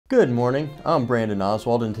Good morning, I'm Brandon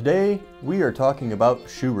Oswald, and today we are talking about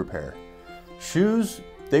shoe repair. Shoes,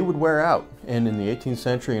 they would wear out, and in the 18th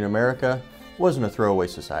century in America, wasn't a throwaway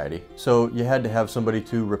society, so you had to have somebody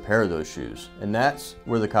to repair those shoes, and that's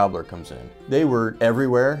where the cobbler comes in. They were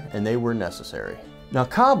everywhere and they were necessary. Now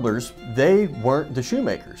cobblers, they weren't the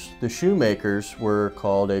shoemakers. The shoemakers were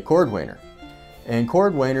called a cordwainer, and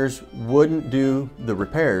cordwainers wouldn't do the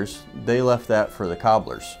repairs, they left that for the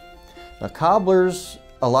cobblers. Now cobblers,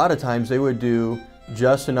 a lot of times they would do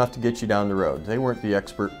just enough to get you down the road. They weren't the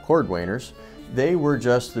expert cordwainers, they were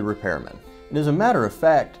just the repairmen. And as a matter of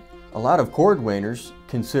fact, a lot of cordwainers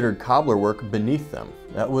considered cobbler work beneath them.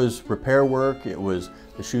 That was repair work, the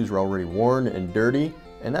shoes were already worn and dirty,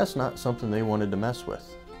 and that's not something they wanted to mess with.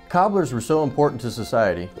 Cobblers were so important to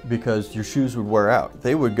society because your shoes would wear out.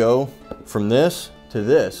 They would go from this to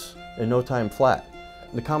this in no time flat.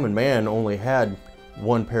 The common man only had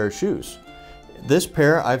one pair of shoes. This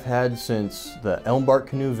pair I've had since the elm bark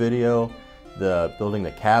canoe video, the building the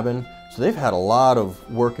cabin, so they've had a lot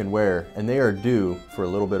of work and wear, and they are due for a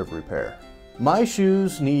little bit of repair. My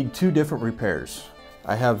shoes need two different repairs.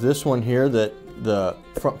 I have this one here that the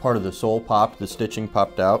front part of the sole popped, the stitching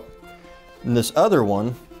popped out. And this other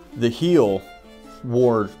one, the heel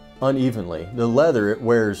wore unevenly. The leather, it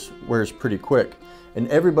wears pretty quick. And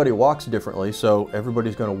everybody walks differently, so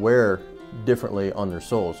everybody's gonna wear differently on their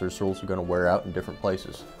soles. Their soles are going to wear out in different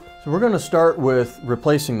places. So we're going to start with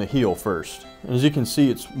replacing the heel first. And as you can see,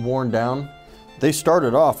 it's worn down. They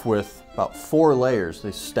started off with about 4 layers.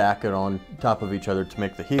 They stack it on top of each other to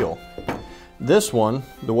make the heel. This one,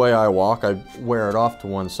 the way I walk, I wear it off to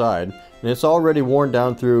one side, and it's already worn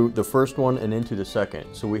down through the first one and into the second.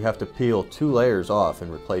 So we have to peel 2 layers off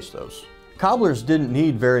and replace those. Cobblers didn't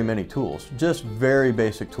need very many tools, just very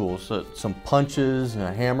basic tools, some punches and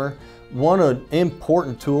a hammer. One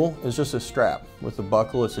important tool is just a strap with a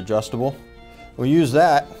buckle. It's adjustable. We use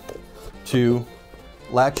that to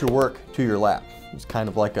latch your work to your lap. It's kind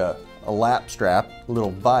of like a lap strap, a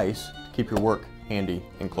little vise to keep your work handy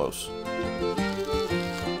and close.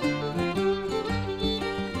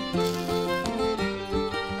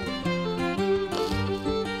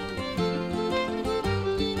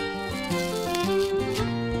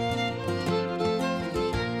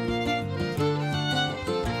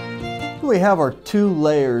 We have our 2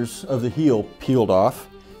 layers of the heel peeled off.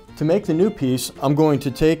 To make the new piece, I'm going to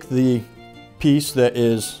take the piece that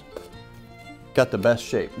is got the best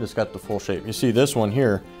shape, that's got the full shape. You see this one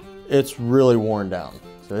here, it's really worn down.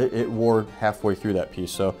 So it wore halfway through that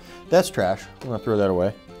piece, so that's trash. I'm gonna throw that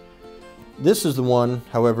away. This is the one,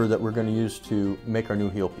 however, that we're gonna use to make our new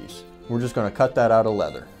heel piece. We're just gonna cut that out of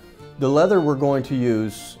leather. The leather we're going to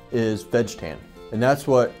use is veg tan, and that's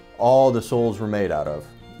what all the soles were made out of.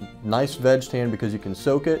 Nice veg tan because you can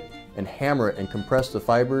soak it and hammer it and compress the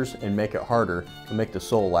fibers and make it harder to make the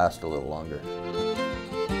sole last a little longer.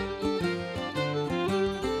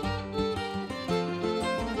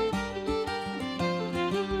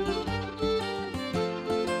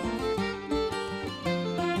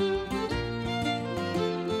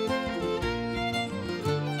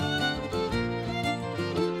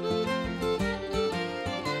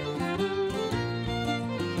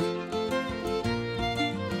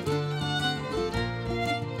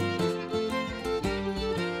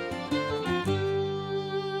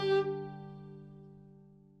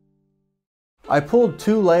 I pulled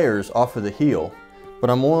 2 layers off of the heel, but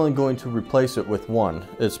I'm only going to replace it with 1.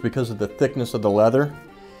 It's because of the thickness of the leather.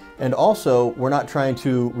 And also, we're not trying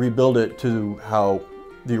to rebuild it to how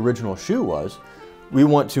the original shoe was. We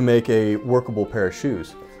want to make a workable pair of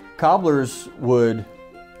shoes. Cobblers would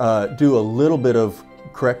do a little bit of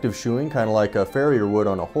corrective shoeing, kind of like a farrier would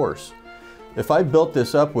on a horse. If I built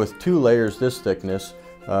this up with 2 layers this thickness,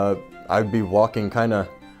 I'd be walking kind of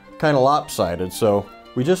lopsided. So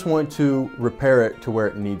we just want to repair it to where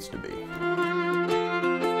it needs to be.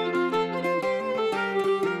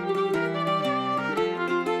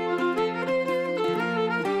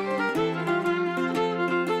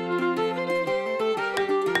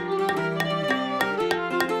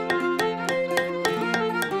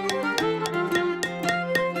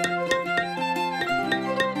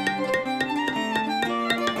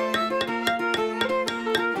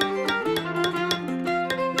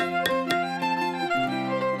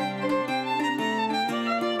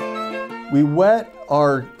 We wet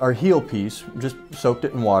our heel piece, just soaked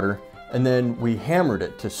it in water, and then we hammered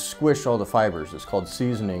it to squish all the fibers. It's called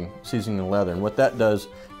seasoning the leather. And what that does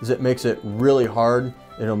is it makes it really hard.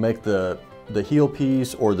 It'll make the heel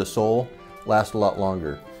piece or the sole last a lot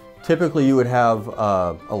longer. Typically you would have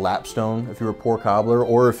a lapstone if you were a poor cobbler,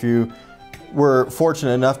 or if you were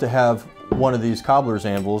fortunate enough to have one of these cobbler's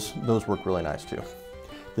anvils, those work really nice too.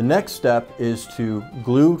 The next step is to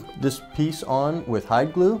glue this piece on with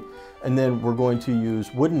hide glue, and then we're going to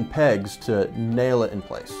use wooden pegs to nail it in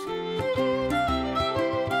place.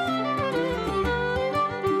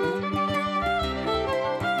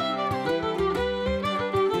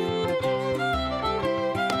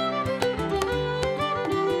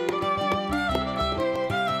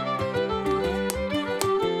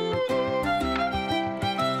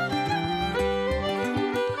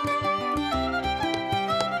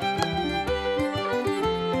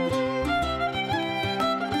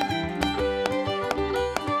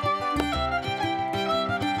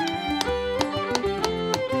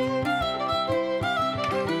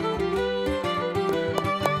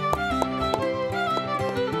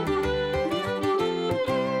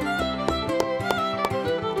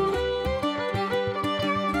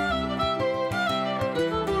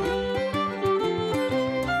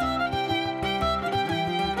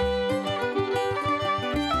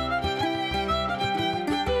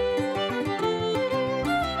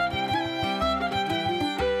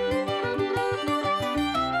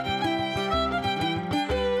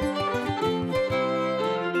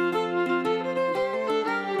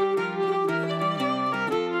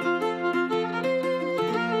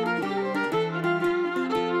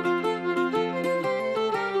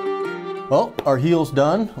 Well, our heel's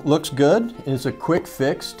done, looks good. It's a quick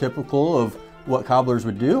fix, typical of what cobblers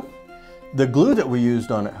would do. The glue that we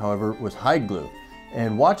used on it, however, was hide glue.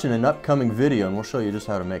 And watch in an upcoming video and we'll show you just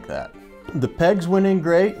how to make that. The pegs went in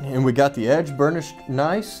great and we got the edge burnished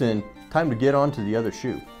nice, and time to get on to the other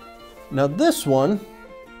shoe. Now this one,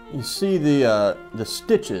 you see the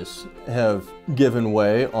stitches have given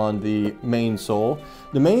way on the main sole.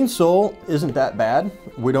 The main sole isn't that bad.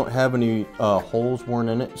 We don't have any holes worn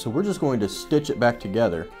in it, so we're just going to stitch it back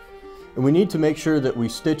together. And we need to make sure that we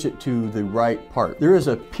stitch it to the right part. There is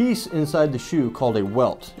a piece inside the shoe called a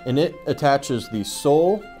welt, and it attaches the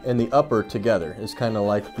sole and the upper together. It's kind of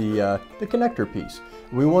like the connector piece.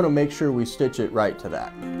 We want to make sure we stitch it right to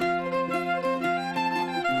that.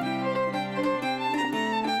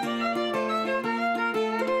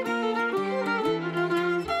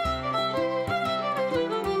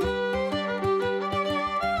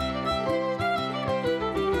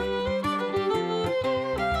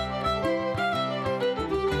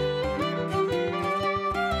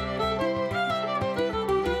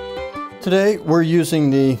 Today we're using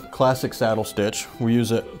the classic saddle stitch. We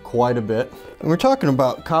use it quite a bit. And we're talking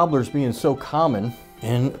about cobblers being so common,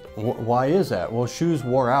 and why is that? Well, shoes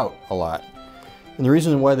wore out a lot. And the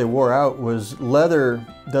reason why they wore out was leather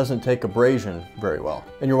doesn't take abrasion very well.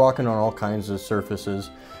 And you're walking on all kinds of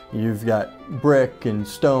surfaces. You've got brick and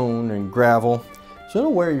stone and gravel. So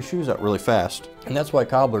it'll wear your shoes out really fast. And that's why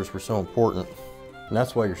cobblers were so important. And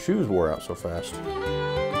that's why your shoes wore out so fast.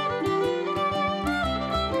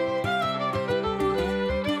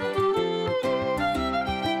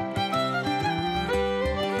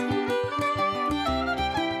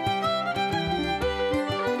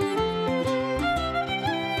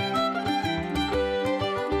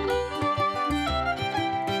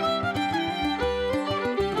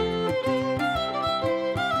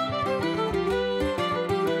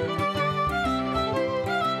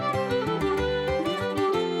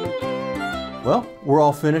 Well, we're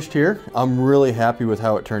all finished here. I'm really happy with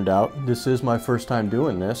how it turned out. This is my first time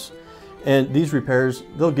doing this. And these repairs,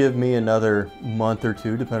 they'll give me another month or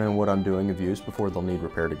two, depending on what I'm doing of use, before they'll need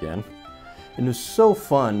repaired again. And it was so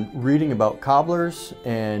fun reading about cobblers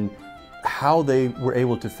and how they were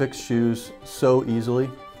able to fix shoes so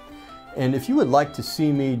easily. And if you would like to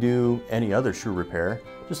see me do any other shoe repair,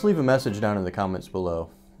 just leave a message down in the comments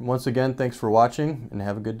below. Once again, thanks for watching and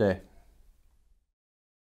have a good day.